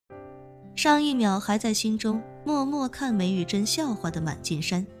上一秒还在心中默默看梅玉珍笑话的满金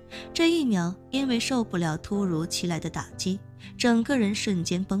山，这一秒因为受不了突如其来的打击，整个人瞬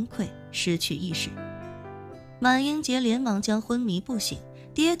间崩溃，失去意识。满英杰连忙将昏迷不醒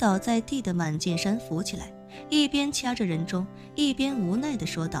跌倒在地的满金山扶起来，一边掐着人中，一边无奈地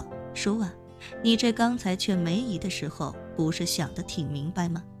说道：叔啊，你这刚才劝梅姨的时候不是想得挺明白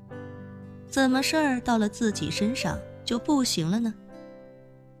吗？怎么事儿到了自己身上就不行了呢？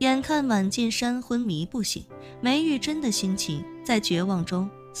眼看满金山昏迷不醒，梅玉珍的心情在绝望中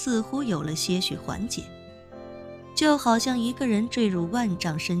似乎有了些许缓解，就好像一个人坠入万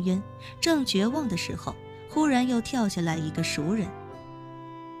丈深渊，正绝望的时候，忽然又跳下来一个熟人，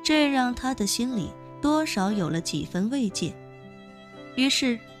这让他的心里多少有了几分慰藉。于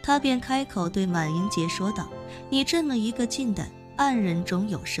是他便开口对满英杰说道：你这么一个劲的按人中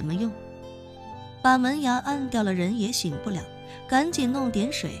有什么用？把门牙按掉了人也醒不了，赶紧弄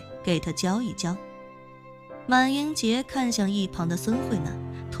点水给他浇一浇。满英杰看向一旁的孙慧娜，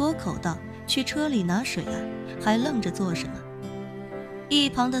脱口道：去车里拿水啊，还愣着做什么？一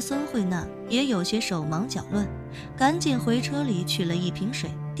旁的孙慧娜也有些手忙脚乱，赶紧回车里取了一瓶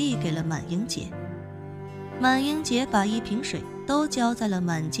水递给了满英杰。满英杰把一瓶水都浇在了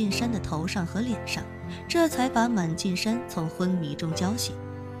满金山的头上和脸上，这才把满金山从昏迷中浇醒。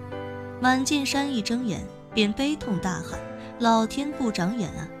满金山一睁眼便悲痛大喊：老天不长眼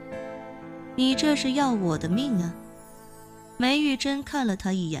啊，你这是要我的命啊！梅玉珍看了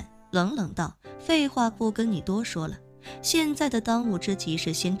他一眼，冷冷道：废话不跟你多说了，现在的当务之急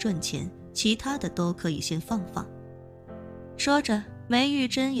是先赚钱，其他的都可以先放放。说着，梅玉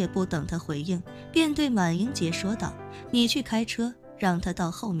珍也不等他回应，便对满英杰说道：你去开车，让他到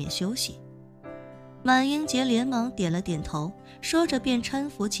后面休息。满英杰连忙点了点头，说着便搀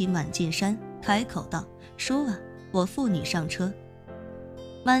扶起满金山，开口道：叔啊，我扶你上车。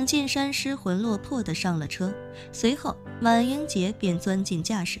满金山失魂落魄地上了车，随后满英杰便钻进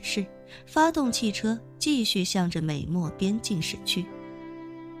驾驶室，发动汽车继续向着美墨边境驶去。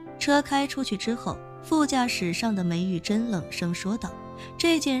车开出去之后，副驾驶上的梅玉珍冷声说道：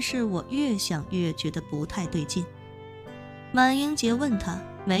这件事我越想越觉得不太对劲。满英杰问他：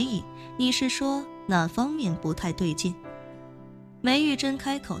梅姨，你是说哪方面不太对劲？梅玉珍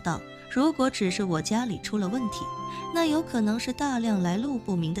开口道：如果只是我家里出了问题，那有可能是大量来路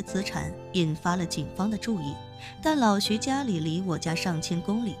不明的资产引发了警方的注意，但老徐家里离我家上千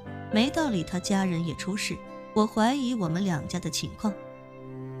公里，没道理他家人也出事，我怀疑我们两家的情况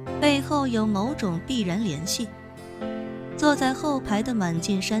背后有某种必然联系。坐在后排的满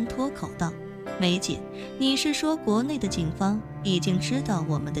金山脱口道：梅姐，你是说国内的警方已经知道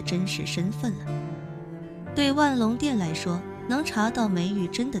我们的真实身份了？对万隆店来说，能查到梅玉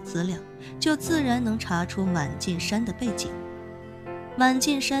珍的资料，就自然能查出满金山的背景。满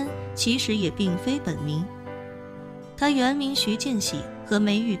金山其实也并非本名，他原名徐建喜，和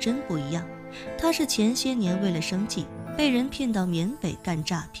梅玉珍不一样，他是前些年为了生计被人骗到缅北干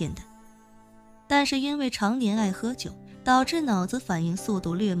诈骗的，但是因为常年爱喝酒，导致脑子反应速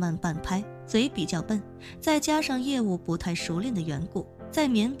度略慢半拍，嘴比较笨，再加上业务不太熟练的缘故，在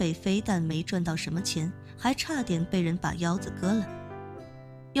缅北非但没赚到什么钱，还差点被人把腰子割了。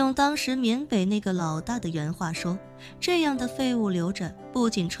用当时缅北那个老大的原话说，这样的废物留着不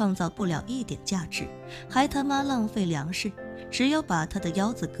仅创造不了一点价值，还他妈浪费粮食，只有把他的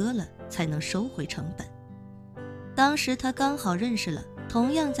腰子割了才能收回成本。当时他刚好认识了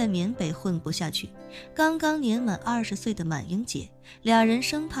同样在缅北混不下去，刚刚年满20岁的满英杰，俩人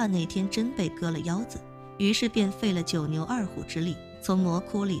生怕那天真被割了腰子，于是便费了9牛2虎之力从魔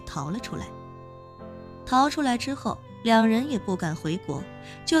窟里逃了出来。逃出来之后，两人也不敢回国，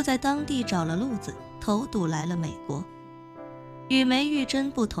就在当地找了路子，偷渡来了美国。与梅玉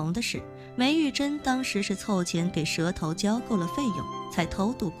珍不同的是，梅玉珍当时是凑钱给蛇头交够了费用才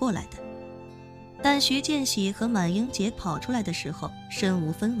偷渡过来的，但徐建喜和满英杰跑出来的时候身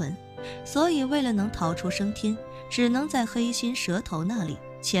无分文，所以为了能逃出升天，只能在黑心蛇头那里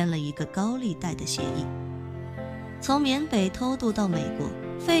签了一个高利贷的协议。从缅北偷渡到美国，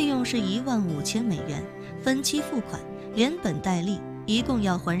费用是15000美元，分期付款，连本带利，一共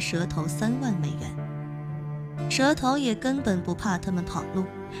要还蛇头3万美元。蛇头也根本不怕他们跑路，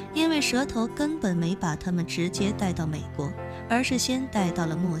因为蛇头根本没把他们直接带到美国，而是先带到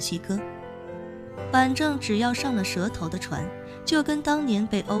了墨西哥。反正只要上了蛇头的船，就跟当年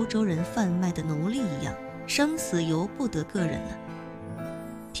被欧洲人贩卖的奴隶一样，生死由不得个人了。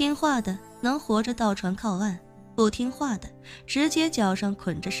听话的能活着到船靠岸，不听话的直接脚上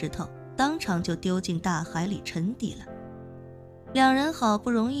捆着石头，当场就丢进大海里沉底了。两人好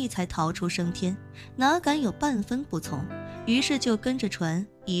不容易才逃出升天，哪敢有半分不从，于是就跟着船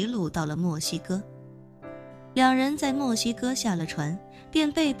一路到了墨西哥。两人在墨西哥下了船，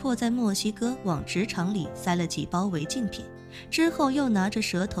便被迫在墨西哥往职场里塞了几包违禁品，之后又拿着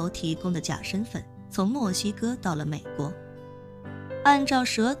蛇头提供的假身份，从墨西哥到了美国。按照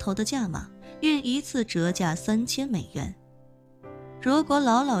蛇头的价码，运一次折价$3000。如果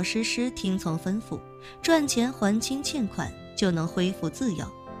老老实实听从吩咐，赚钱还清欠款，就能恢复自由。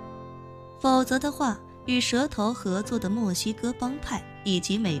否则的话，与蛇头合作的墨西哥帮派以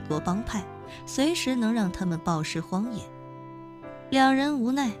及美国帮派随时能让他们暴尸荒野。两人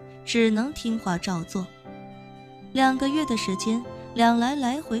无奈，只能听话照做。2个月的时间，两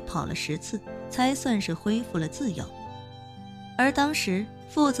来回跑了10次，才算是恢复了自由。而当时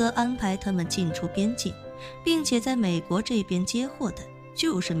负责安排他们进出边境，并且在美国这边接货的，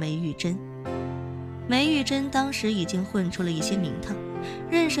就是梅玉珍。梅玉珍当时已经混出了一些名堂，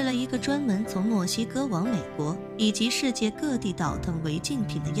认识了一个专门从墨西哥往美国以及世界各地倒腾违禁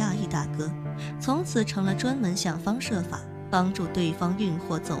品的亚裔大哥，从此成了专门想方设法帮助对方运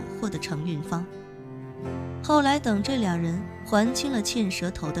货走货的承运方。后来等这俩人还清了欠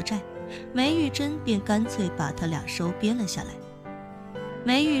蛇头的债，梅玉珍便干脆把他俩收编了下来。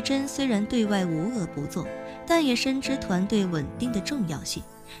梅玉珍虽然对外无恶不作，但也深知团队稳定的重要性，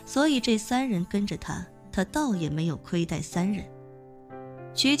所以这3人跟着他，他倒也没有亏待3人。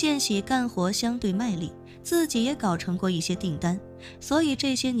徐建喜干活相对卖力，自己也搞成过一些订单，所以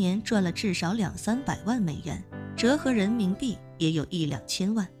这些年赚了至少200-300万美元，折合人民币也有1-2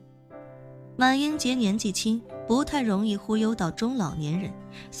千万。满英杰年纪轻，不太容易忽悠到中老年人，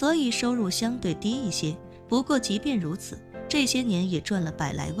所以收入相对低一些，不过即便如此，这些年也赚了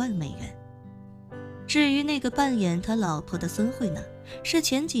100来万美元。至于那个扮演他老婆的孙慧呢，是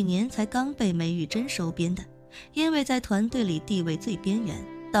前几年才刚被梅玉珍收编的，因为在团队里地位最边缘，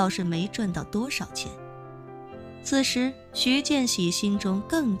倒是没赚到多少钱。此时徐建喜心中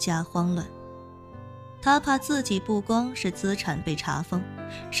更加慌乱，他怕自己不光是资产被查封，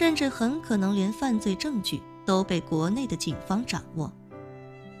甚至很可能连犯罪证据都被国内的警方掌握。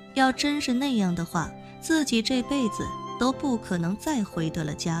要真是那样的话，自己这辈子都不可能再回得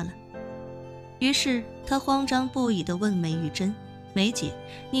了家了。于是他慌张不已地问梅玉珍：“梅姐，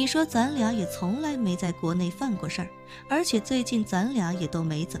你说咱俩也从来没在国内犯过事儿，而且最近咱俩也都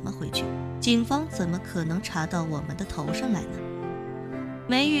没怎么回去，警方怎么可能查到我们的头上来呢？”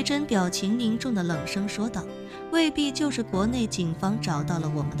梅玉珍表情凝重的冷声说道：“未必就是国内警方找到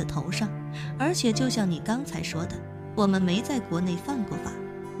了我们的头上，而且就像你刚才说的，我们没在国内犯过法，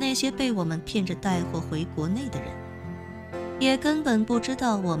那些被我们骗着带货回国内的人也根本不知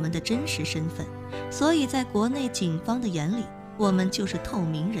道我们的真实身份，所以在国内警方的眼里，我们就是透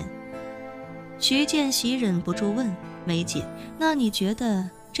明人。”徐建喜忍不住问：“梅姐，那你觉得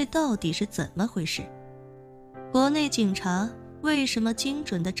这到底是怎么回事？国内警察为什么精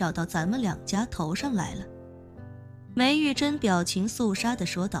准地找到咱们2家头上来了？”梅玉珍表情肃杀地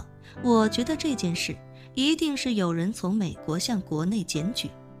说道：“我觉得这件事一定是有人从美国向国内检举。”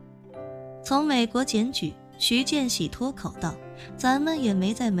从美国检举？徐建喜脱口道：“咱们也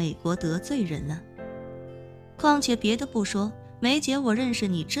没在美国得罪人呢。况且别的不说，梅姐，我认识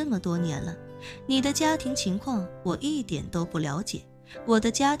你这么多年了，你的家庭情况我一点都不了解，我的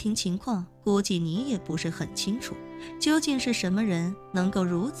家庭情况估计你也不是很清楚，究竟是什么人能够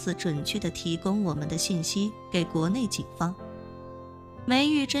如此准确地提供我们的信息给国内警方？”梅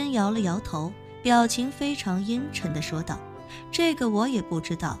玉珍摇了摇头，表情非常阴沉地说道：“这个我也不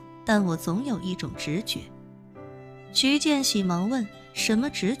知道，但我总有一种直觉。”徐建喜忙问：“什么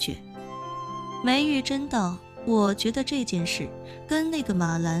直觉？”梅玉珍道：“我觉得这件事跟那个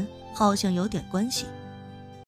马兰好像有点关系。